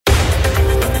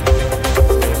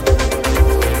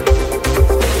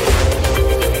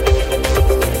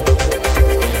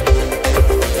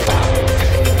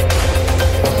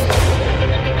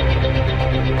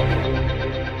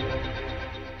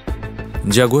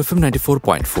জাগো FM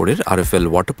 94.4 RFL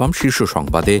water pump শীর্ষ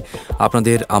সংবাদে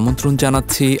আপনাদের আমন্ত্রণ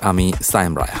জানাচ্ছি আমি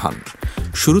সায়েম রায়হান।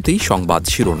 শুরুতেই সংবাদ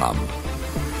শিরোনাম।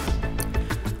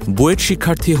 বুয়েট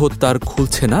শিক্ষার্থী হত্যার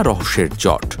খুলছে না রহস্যের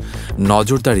জট,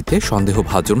 নজরদারিতে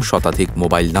সন্দেহভাজন শতাধিক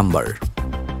মোবাইল নাম্বার।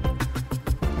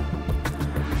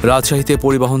 রাজশাহীতে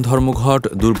পরিবহন ধর্মঘট,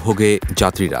 দুর্ভোগে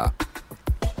যাত্রীরা।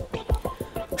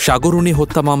 সাগররুনি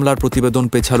হত্যা মামলার প্রতিবেদন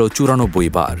পেছাল 94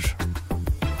 বার।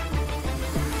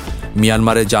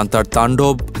 মিয়ানমারে জান্তার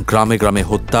তাণ্ডব, গ্রামে গ্রামে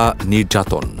হত্যা,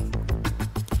 নির্যাতন।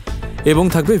 এবং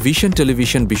থাকবে ভিশন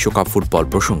টেলিভিশন বিশ্বকাপ ফুটবল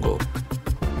প্রসঙ্গ।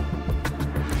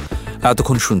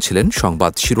 এতক্ষণ শুনছিলেন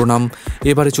সংবাদ শিরোনাম,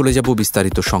 এবারে চলে যাব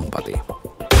বিস্তারিত সংবাদে।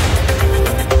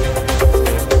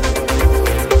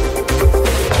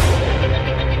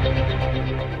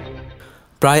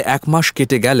 প্রায় এক মাস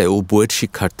কেটে গেলেও বুয়েট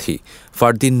শিক্ষার্থী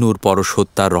ফারদিন নূর পরশ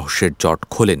হত্যার রহস্যের জট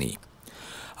খোলেনি।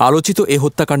 আলোচিত এ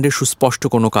হত্যাকাণ্ডের সুস্পষ্ট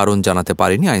কোনো কারণ জানাতে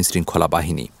পারেনি আইনশৃঙ্খলা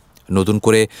বাহিনী। নতুন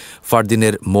করে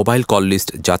ফারদিনের মোবাইল কল লিস্ট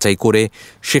যাচাই করে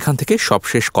সেখান থেকে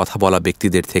সবশেষ কথা বলা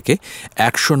ব্যক্তিদের থেকে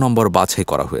 100 নম্বর বাছাই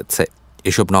করা হয়েছে।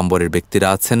 এসব নম্বরের ব্যক্তিরা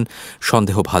আছেন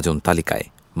সন্দেহভাজন তালিকায়।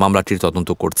 মামলাটির তদন্ত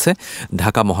করছে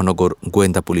ঢাকা মহানগর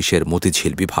গোয়েন্দা পুলিশের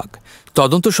মতিঝিল বিভাগ।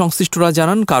 তদন্ত সংশ্লিষ্টরা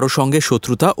জানান, কারো সঙ্গে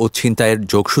শত্রুতা ও ছিনতাইয়ের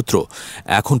যোগসূত্র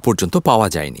এখন পর্যন্ত পাওয়া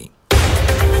যায়নি।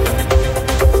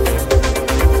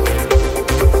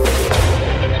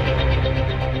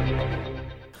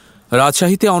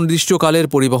 রাজশাহীতে অনির্দিষ্টকালের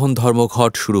পরিবহন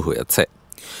ধর্মঘট শুরু হয়েছে।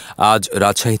 আজ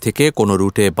রাজশাহী থেকে কোনো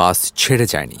রুটে বাস ছেড়ে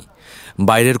যায়নি।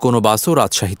 বাইরের কোনো বাসও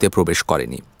রাজশাহীতে প্রবেশ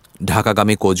করেনি।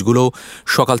 ঢাকাগামী কোচগুলো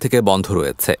সকাল থেকে বন্ধ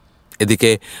রয়েছে।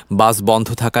 এদিকে বাস বন্ধ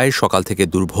থাকায় সকাল থেকে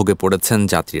দুর্ভোগে পড়েছেন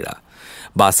যাত্রীরা।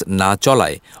 বাস না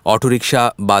চলায় অটোরিকশা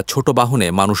বা ছোট বাহনে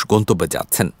মানুষ গন্তব্যে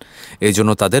যাচ্ছেন।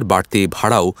 এজন্য তাদের বাড়তি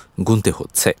ভাড়াও গুনতে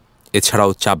হচ্ছে।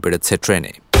 এছাড়াও চাপ বেড়েছে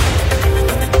ট্রেনে।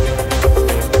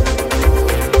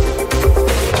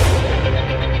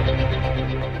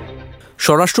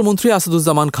 স্বরাষ্ট্রমন্ত্রী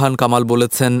আসাদুজ্জামান খান কামাল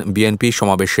বলেছেন, বিএনপি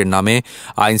সমাবেশের নামে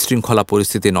আইনশৃঙ্খলা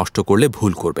পরিস্থিতি নষ্ট করলে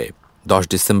ভুল করবে। 10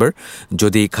 ডিসেম্বর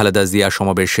যদি খালেদা জিয়া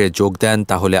সমাবেশে যোগ দেন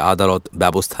তাহলে আদালত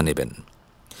ব্যবস্থা নেবেন।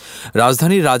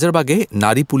 রাজধানীর রাজারবাগে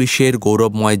নারী পুলিশের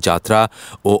গৌরবময় যাত্রা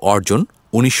ও অর্জন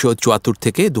 1974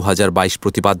 থেকে 2022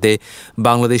 প্রতিপাদ্যে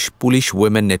বাংলাদেশ পুলিশ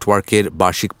উইমেন নেটওয়ার্কের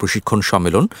বার্ষিক প্রশিক্ষণ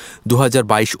সম্মেলন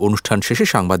 2022 অনুষ্ঠান শেষে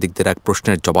সাংবাদিকদের এক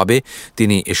প্রশ্নের জবাবে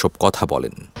তিনি এসব কথা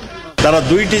বলেন। তারা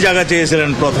 2টি জায়গা চেয়েছিলেন।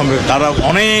 প্রথমে তারা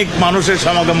অনেক মানুষের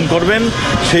সমাগম করবেন,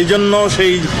 সেই জন্য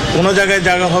সেই কোনো জায়গায়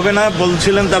জায়গা হবে না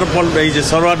বলছিলেন। তারা এই যে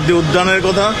সরোয়ার্দী উদ্যানের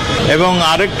কথা এবং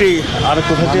আরেক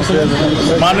কোথা চেয়েছিলেন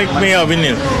মানিক মিয়া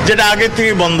অভিনীত, যেটা আগের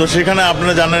থেকেই বন্ধ। সেখানে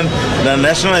আপনারা জানেন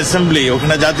ন্যাশনাল অ্যাসেম্বলি,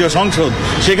 ওখানে জাতীয় সংসদ,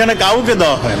 সেখানে কাউকে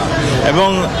দেওয়া হয় না। এবং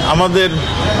আমাদের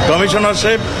কমিশনার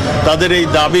সাহেব তাদের এই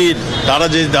তারা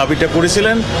যে দাবিটা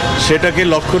করেছিলেন সেটাকে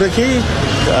লক্ষ্য রেখেই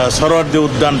সরোয়ার্দী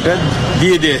উদ্যানটা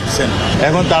দিয়ে দিয়েছেন।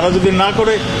 এখন তারা যদি না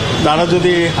করে,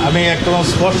 আমি একদম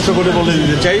স্পষ্ট করে বলে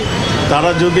দিতে চাই,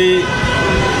 তারা যদি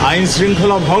আইন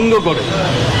শৃঙ্খলা ভঙ্গ করে,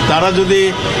 তারা যদি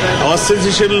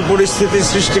অস্থিতিশীল পরিস্থিতি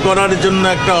সৃষ্টি করার জন্য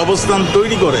একটা অবস্থান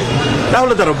তৈরি করে,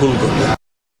 তাহলে তারা ভুল করবে।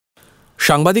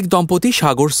 সাংবাদিক দম্পতি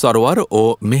সাগর সরোয়ার ও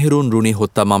মেহরুন রুনি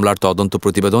হত্যা মামলার তদন্ত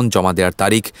প্রতিবেদন জমা দেওয়ার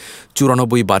তারিখ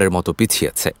 94 বারের মতো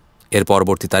পিছিয়েছে। এর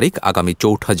পরবর্তী তারিখ আগামী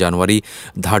 4 জানুয়ারি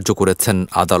ধার্য করেছেন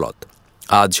আদালত।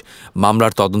 আজ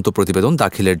মামলার তদন্ত প্রতিবেদন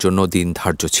দাখিলের জন্য দিন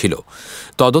ধার্য ছিল।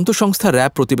 তদন্ত সংস্থা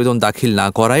র্যাব প্রতিবেদন দাখিল না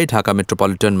করায় ঢাকা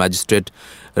মেট্রোপলিটন ম্যাজিস্ট্রেট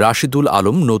রাশিদুল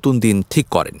আলম নতুন দিন ঠিক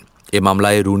করেন। এ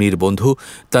মামলায় রুনির বন্ধু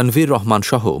তানভীর রহমান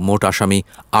সহ মোট আসামি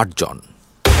 8 জন।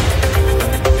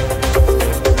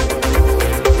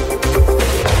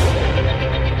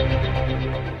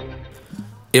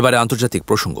 এবারে আন্তর্জাতিক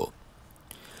প্রসঙ্গ।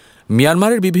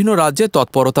 মিয়ানমারের বিভিন্ন রাজ্যে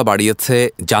তৎপরতা বাড়িয়েছে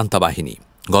জান্তা বাহিনী।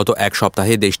 গত এক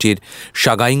সপ্তাহে দেশটির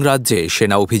সাগাইং রাজ্যে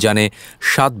সেনা অভিযানে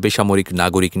 7 বেসামরিক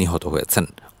নাগরিক নিহত হয়েছেন।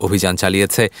 অভিযান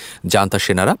চালিয়েছে জান্তা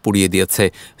সেনারা, পুড়িয়ে দিয়েছে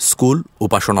স্কুল,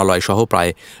 উপাসনালয় সহ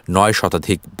প্রায় 9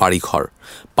 শতাধিক বাড়িঘর।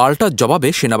 পাল্টা জবাবে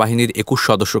সেনাবাহিনীর 21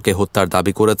 সদস্যকে হত্যার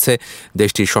দাবি করেছে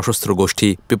দেশটির সশস্ত্র গোষ্ঠী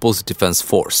পিপলস ডিফেন্স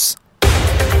ফোর্স।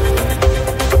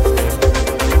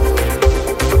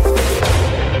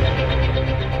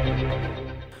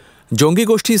 জঙ্গি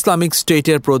গোষ্ঠী ইসলামিক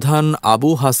স্টেটের প্রধান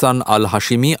আবু হাসান আল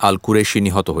হাশিমি আল কুরেশি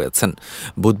নিহত হয়েছেন।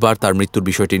 বুধবার তার মৃত্যুর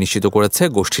বিষয়টি নিশ্চিত করেছে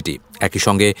গোষ্ঠীটি। একই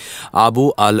সঙ্গে আবু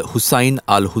আল হুসাইন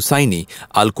আল হুসাইনি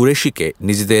আল কুরেশিকে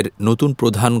নিজেদের নতুন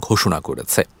প্রধান ঘোষণা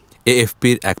করেছে।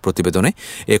 এএফপির এক প্রতিবেদনে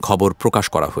এ খবর প্রকাশ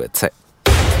করা হয়েছে।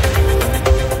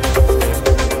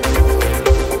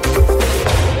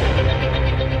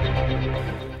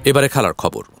 এবারে খেলার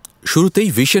খবর। শুরুতেই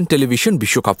ভিশন টেলিভিশন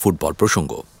বিশ্বকাপ ফুটবল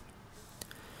প্রসঙ্গ।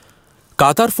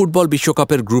 কাতার ফুটবল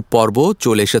বিশ্বকাপের গ্রুপ পর্ব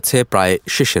চলে এসেছে প্রায়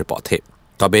শেষের পথে।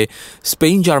 তবে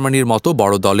স্পেন জার্মানির মতো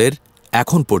বড় দলের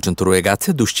এখন পর্যন্ত রয়ে গেছে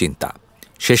দুশ্চিন্তা।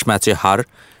 শেষ ম্যাচে হার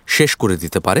শেষ করে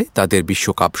দিতে পারে তাদের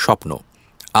বিশ্বকাপ স্বপ্ন।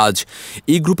 আজ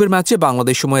ই গ্রুপের ম্যাচে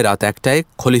বাংলাদেশ সময় রাত 1টায়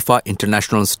খলিফা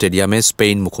ইন্টারন্যাশনাল স্টেডিয়ামে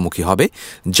স্পেন মুখোমুখি হবে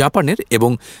জাপানের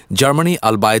এবং জার্মানি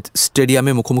আলবায়েত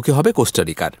স্টেডিয়ামে মুখোমুখি হবে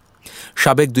কোস্টারিকার।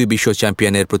 সাবেক 2 বিশ্ব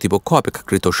চ্যাম্পিয়নের প্রতিপক্ষ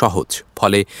অপেক্ষাকৃত সহজ,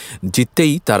 ফলে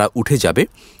জিততেই তারা উঠে যাবে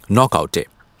নকআউটে।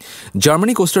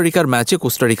 জার্মানি কোস্টারিকার ম্যাচে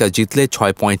কোস্টারিকা জিতলে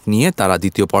 6 পয়েন্ট নিয়ে তারা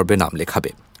দ্বিতীয় পর্বে নাম লেখাবে।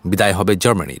 বিদায় হবে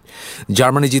জার্মানির।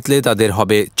 জার্মানি জিতলে তাদের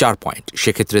হবে 4 পয়েন্ট।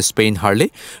 সেক্ষেত্রে স্পেন হারলে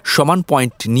সমান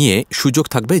পয়েন্ট নিয়ে সুযোগ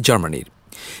থাকবে জার্মানির।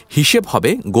 হিসেব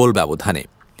হবে গোল ব্যবধানে।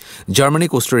 জার্মানি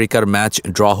কোস্টারিকার ম্যাচ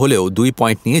ড্র হলেও 2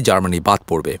 পয়েন্ট নিয়ে জার্মানি বাদ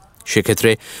পড়বে।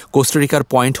 সেক্ষেত্রে কোস্টারিকার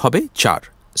পয়েন্ট হবে 4।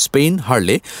 স্পেন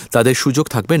হারলে তাদের সুযোগ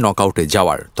থাকবে নকআউটে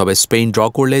যাওয়ার। তবে স্পেন ড্র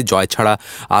করলে জয় ছাড়া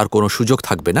আর কোনো সুযোগ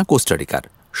থাকবে না কোস্টারিকার।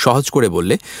 সহজ করে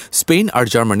বললে স্পেন আর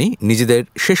জার্মানি নিজেদের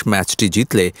শেষ ম্যাচটি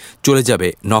জিতলে চলে যাবে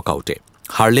নকআউটে।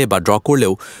 হারলে বা ড্র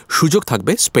করলেও সুযোগ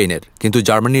থাকবে স্পেনের, কিন্তু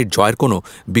জার্মানির জয়ের কোনো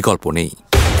বিকল্প নেই।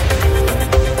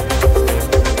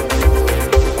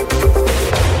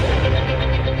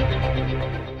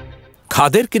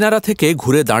 খাদের কিনারা থেকে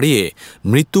ঘুরে দাঁড়িয়ে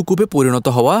মৃত্যুকূপে পরিণত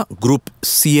হওয়া গ্রুপ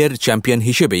সি এর চ্যাম্পিয়ন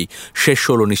হিসেবেই শেষ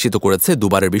 16 নিশ্চিত করেছে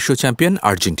দুবারের বিশ্ব চ্যাম্পিয়ন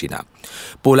আর্জেন্টিনা।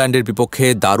 পোল্যান্ডের বিপক্ষে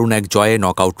দারুণ এক জয়ে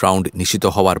নকআউট রাউন্ড নিশ্চিত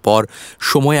হওয়ার পর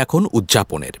সময় এখন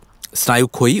উদযাপনের।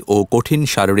 স্নায়ুক্ষয়ী ও কঠিন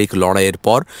শারীরিক লড়াইয়ের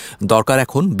পর দরকার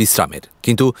এখন বিশ্রামের,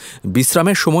 কিন্তু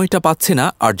বিশ্রামের সময়টা পাচ্ছে না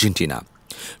আর্জেন্টিনা।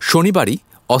 শনিবারই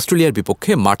অস্ট্রেলিয়ার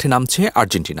বিপক্ষে মাঠে নামছে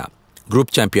আর্জেন্টিনা। গ্রুপ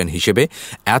চ্যাম্পিয়ন হিসেবে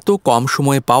এত কম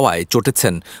সময়ে পাওয়ায়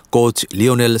চটেছেন কোচ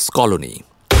লিওনেল স্কলোনি।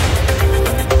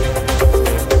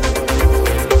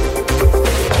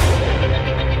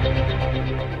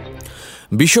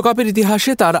 বিশ্বকাপের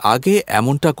ইতিহাসে তার আগে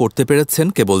এমনটা করতে পেরেছেন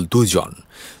কেবল 2 জন।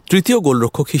 তৃতীয়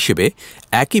গোলরক্ষক হিসেবে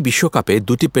একই বিশ্বকাপে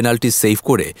 2টি পেনাল্টি সেভ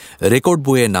করে রেকর্ড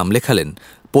বইয়ে নাম লেখালেন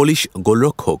পোলিশ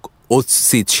গোলরক্ষক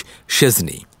ওসিচ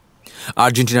শেজনি।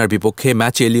 আর্জেন্টিনার বিপক্ষে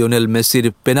ম্যাচে লিওনেল মেসির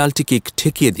পেনাল্টি কিক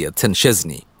ঠেকিয়ে দিয়েছেন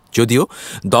শেজনি, যদিও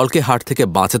দলকে হার থেকে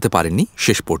বাঁচাতে পারেননি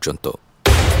শেষ পর্যন্ত।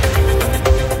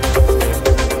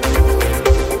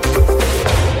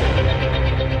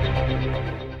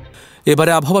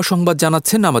 এবারে আবহাওয়া সংবাদ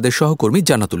জানাচ্ছেন আমাদের সহকর্মী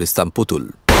জান্নাতুল ইসলাম পুতুল।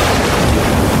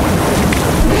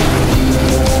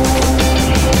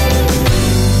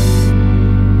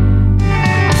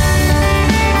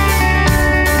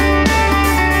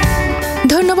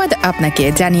 ধন্যবাদ আপনাকে।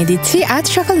 জানিয়ে দিচ্ছি আজ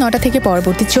সকাল 9টা থেকে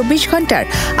পরবর্তী 24 ঘন্টার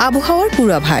আবহাওয়ার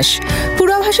পূর্বাভাস।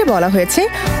 পূর্বাভাসে বলা হয়েছে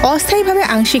অস্থায়ীভাবে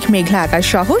আংশিক মেঘলা আকাশ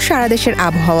সহ সারা দেশের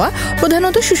আবহাওয়া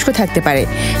প্রধানত শুষ্ক থাকতে পারে।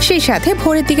 সেই সাথে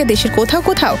ভোরের দিকে দেশের কোথাও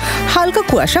কোথাও হালকা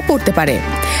কুয়াশা পড়তে পারে।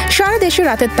 সারা দেশে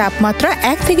রাতের তাপমাত্রা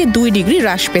 1 থেকে 2 ডিগ্রি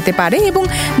হ্রাস পেতে পারে এবং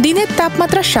দিনের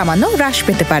তাপমাত্রা সামান্য হ্রাস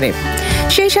পেতে পারে।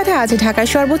 সেই সাথে আজ ঢাকায়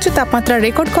সর্বোচ্চ তাপমাত্রা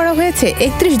রেকর্ড করা হয়েছে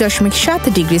 31.7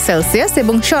 ডিগ্রি সেলসিয়াস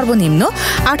এবং সর্বনিম্ন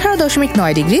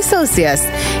 18.9 ডিগ্রি সেলসিয়াস,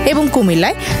 এবং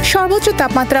কুমিল্লায় সর্বোচ্চ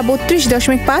তাপমাত্রা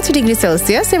 32.5 ডিগ্রি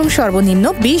সেলসিয়াস এবং সর্বনিম্ন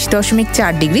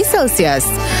 20.4 ডিগ্রি সেলসিয়াস।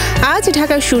 আজ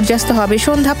ঢাকায় সূর্যাস্ত হবে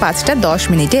সন্ধ্যা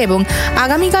 5টা10 এবং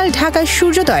আগামীকাল ঢাকায়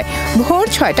সূর্যোদয় ভোর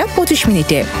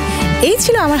 6টা25। এই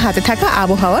ছিল আমার হাতে থাকা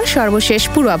আবহাওয়ার সর্বশেষ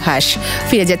পূর্বাভাস।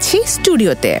 ফিরে যাচ্ছি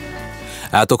স্টুডিওতে।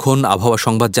 এতক্ষণ আবহাওয়া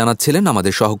সংবাদ জানাচ্ছিলেন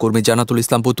আমাদের সহকর্মী জান্নাতুল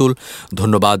ইসলাম পুতুল।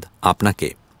 ধন্যবাদ আপনাকে।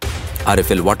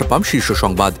 আরএফএল ওয়াটার পাম্প শীর্ষ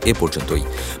সংবাদ এ পর্যন্তই।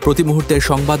 প্রতি মুহূর্তের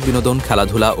সংবাদ, বিনোদন,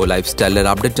 খেলাধুলা ও লাইফস্টাইলের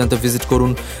আপডেট জানতে ভিজিট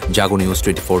করুন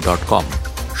jagonews24.com।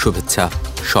 শুভেচ্ছা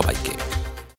সবাইকে।